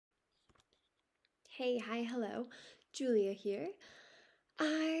Hey, hi, hello. Julia here.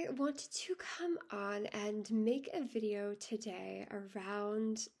 I wanted to come on and make a video today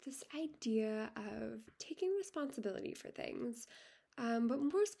around this idea of taking responsibility for things, but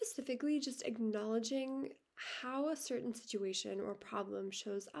more specifically, just acknowledging how a certain situation or problem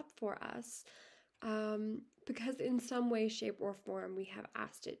shows up for us, because in some way, shape, or form, we have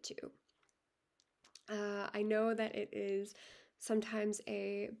asked it to. I know that it is sometimes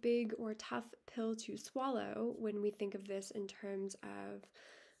a big or tough pill to swallow when we think of this in terms of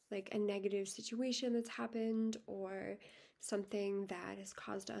like a negative situation that's happened or something that has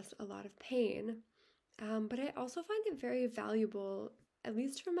caused us a lot of pain. But I also find it very valuable, at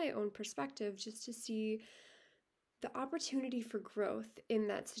least from my own perspective, just to see the opportunity for growth in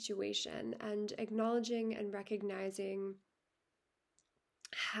that situation and acknowledging and recognizing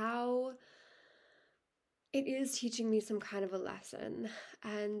how it is teaching me some kind of a lesson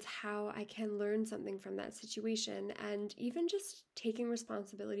and how I can learn something from that situation, and even just taking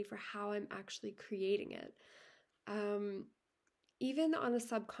responsibility for how I'm actually creating it. Um, Even on a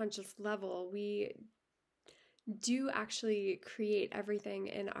subconscious level, we do actually create everything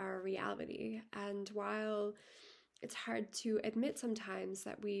in our reality. And while it's hard to admit sometimes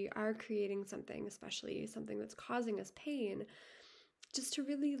that we are creating something, especially something that's causing us pain, just to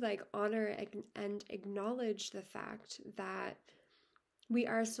really like honor and acknowledge the fact that we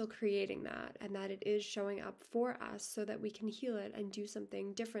are still creating that and that it is showing up for us so that we can heal it and do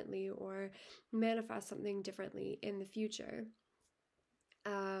something differently or manifest something differently in the future.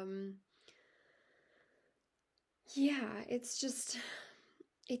 Um, yeah, it's just,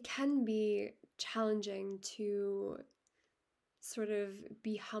 it can be challenging to sort of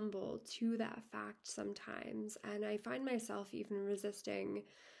be humble to that fact sometimes. And I find myself even resisting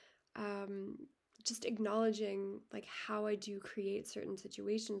um, just acknowledging like how I do create certain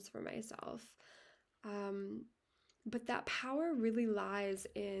situations for myself. Um, but that power really lies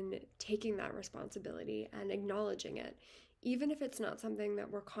in taking that responsibility and acknowledging it, even if it's not something that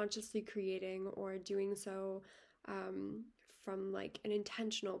we're consciously creating or doing so um, from like an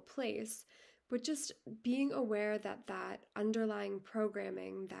intentional place, but just being aware that that underlying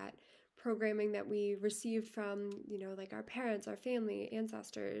programming, that programming that we received from, like our parents, our family,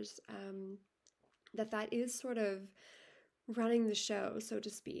 ancestors, that is sort of running the show, so to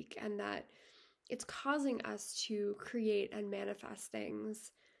speak, and that it's causing us to create and manifest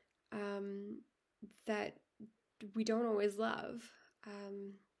things um, that we don't always love.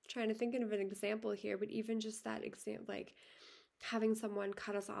 Trying to think of an example here, but even just that example, like having someone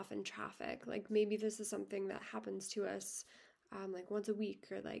cut us off in traffic, like maybe this is something that happens to us like once a week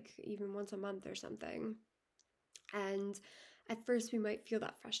or like even once a month or something. And at first we might feel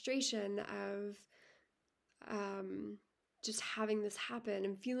that frustration of um, just having this happen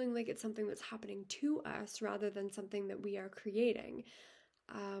and feeling like it's something that's happening to us rather than something that we are creating.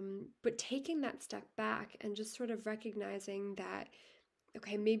 But taking that step back and just sort of recognizing that,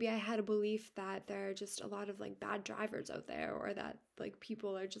 okay, maybe I had a belief that there are just a lot of like bad drivers out there, or that like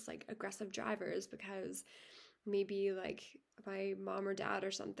people are just like aggressive drivers because maybe like my mom or dad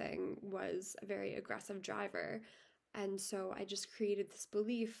or something was a very aggressive driver. And so I just created this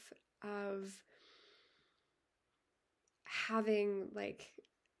belief of having like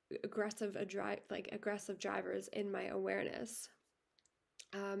aggressive drivers in my awareness,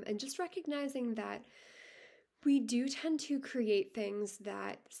 and just recognizing that we do tend to create things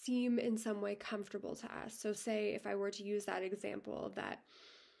that seem in some way comfortable to us. So say if I were to use that example, that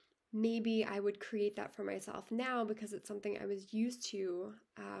maybe I would create that for myself now because it's something I was used to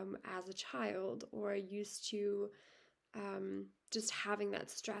as a child, or used to just having that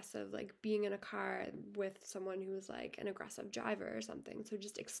stress of like being in a car with someone who was like an aggressive driver or something. So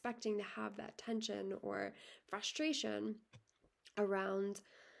just expecting to have that tension or frustration around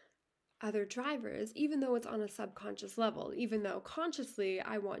other drivers, even though it's on a subconscious level, even though consciously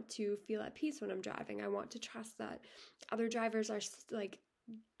I want to feel at peace when I'm driving. I want to trust that other drivers are like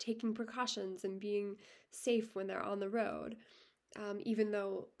taking precautions and being safe when they're on the road. Even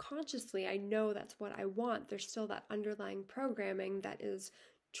though consciously I know that's what I want, there's still that underlying programming that is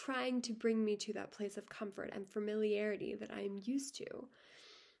trying to bring me to that place of comfort and familiarity that I'm used to.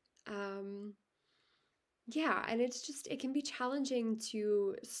 Yeah, and it can be challenging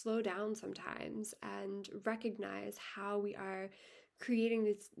to slow down sometimes and recognize how we are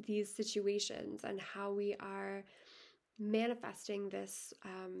creating these situations and how we are manifesting this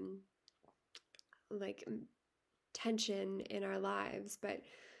like tension in our lives. But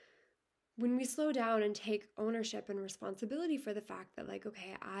when we slow down and take ownership and responsibility for the fact that like,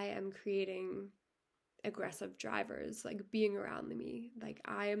 okay, I am creating aggressive drivers like being around me. Like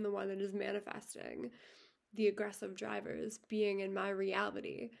I am the one that is manifesting the aggressive drivers being in my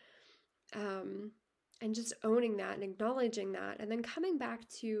reality. And just owning that and acknowledging that, and then coming back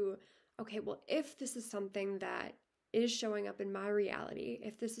to, okay, well, if this is something that is showing up in my reality,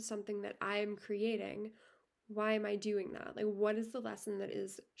 if this is something that I am creating, why am I doing that? Like, what is the lesson that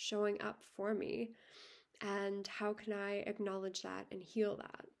is showing up for me? And how can I acknowledge that and heal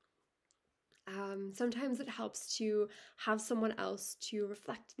that? Sometimes it helps to have someone else to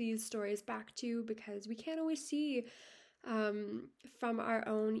reflect these stories back to, because we can't always see from our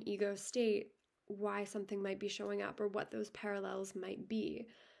own ego state why something might be showing up or what those parallels might be.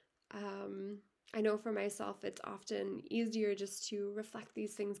 I know for myself, it's often easier just to reflect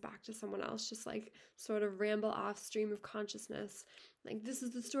these things back to someone else, just like sort of ramble off stream of consciousness. Like, this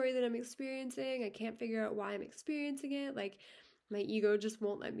is the story that I'm experiencing. I can't figure out why I'm experiencing it. Like, my ego just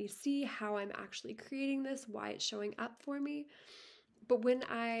won't let me see how I'm actually creating this, why it's showing up for me. But when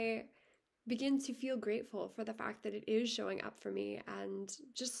I begin to feel grateful for the fact that it is showing up for me and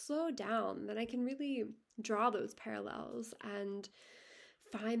just slow down, then I can really draw those parallels and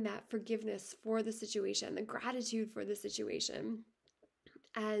find that forgiveness for the situation, the gratitude for the situation,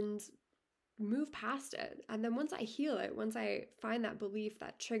 and move past it. And then once I heal it, once I find that belief,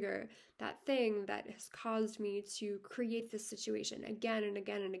 that trigger, that thing that has caused me to create this situation again and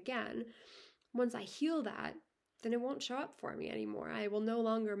again and again, once I heal that, then it won't show up for me anymore. I will no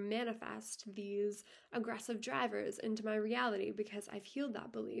longer manifest these aggressive drivers into my reality because I've healed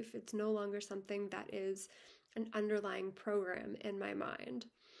that belief. It's no longer something that is an underlying program in my mind.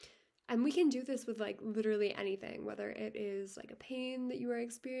 And we can do this with like literally anything, whether it is like a pain that you are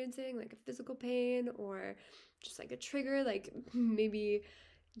experiencing, like a physical pain, or just like a trigger, like maybe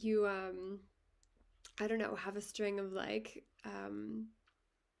you, I don't know, have a string of like,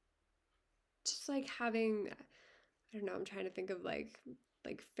 just like having, I don't know, I'm trying to think of like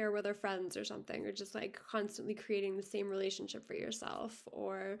fair weather friends or something, or just like constantly creating the same relationship for yourself,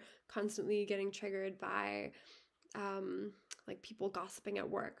 or constantly getting triggered by like people gossiping at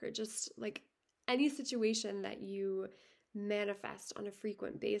work, or just like any situation that you manifest on a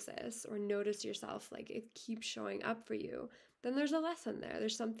frequent basis or notice yourself like it keeps showing up for you, then there's a lesson there.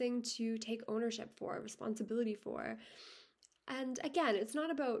 There's something to take ownership for, responsibility for. And again, it's not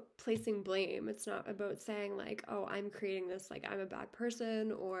about placing blame. It's not about saying like, oh, I'm creating this, like I'm a bad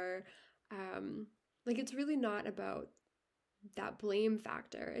person, or like it's really not about that blame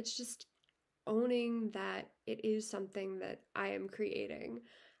factor. It's just owning that it is something that I am creating.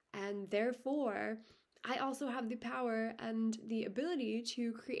 And therefore, I also have the power and the ability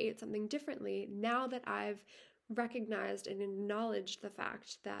to create something differently now that I've recognized and acknowledged the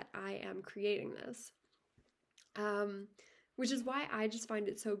fact that I am creating this. Which is why I just find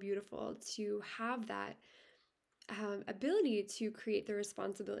it so beautiful to have that ability to create the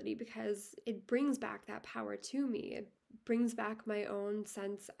responsibility, because it brings back that power to me. It brings back my own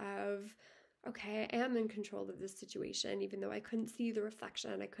sense of, okay, I am in control of this situation, even though I couldn't see the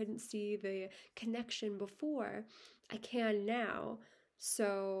reflection, I couldn't see the connection before, I can now.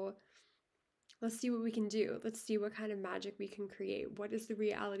 So let's see what we can do. Let's see what kind of magic we can create. What is the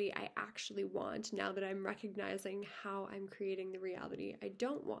reality I actually want now that I'm recognizing how I'm creating the reality I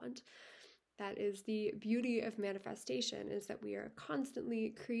don't want? That is the beauty of manifestation, is that we are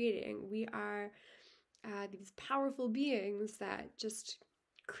constantly creating. We are these powerful beings that just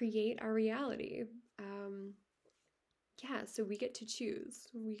create our reality. So we get to choose.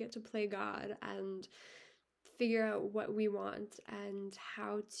 We get to play God and figure out what we want and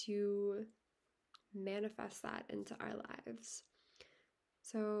how to manifest that into our lives.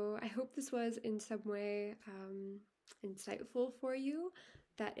 So I hope this was in some way insightful for you,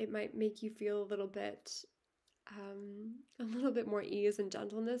 that it might make you feel a little bit more ease and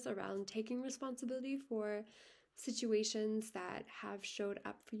gentleness around taking responsibility for situations that have showed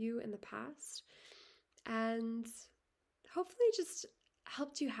up for you in the past, and hopefully just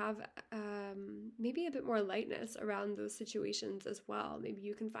helped you have maybe a bit more lightness around those situations as well. Maybe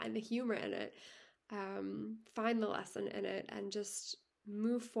you can find the humor in it, find the lesson in it, and just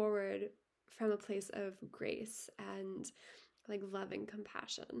move forward from a place of grace and like love and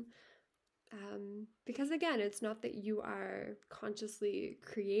compassion. Because again, it's not that you are consciously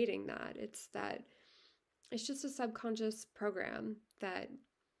creating that. It's that it's just a subconscious program that,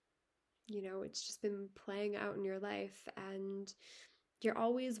 it's just been playing out in your life, and you're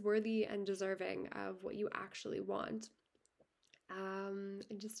always worthy and deserving of what you actually want. And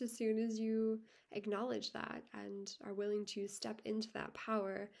just as soon as you acknowledge that and are willing to step into that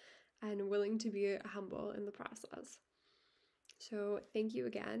power and willing to be humble in the process. So, thank you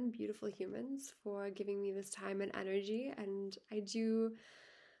again, beautiful humans, for giving me this time and energy. And I do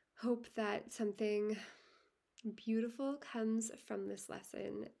hope that something beautiful comes from this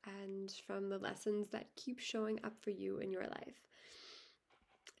lesson and from the lessons that keep showing up for you in your life.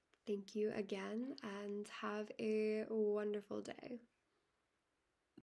 Thank you again, and have a wonderful day.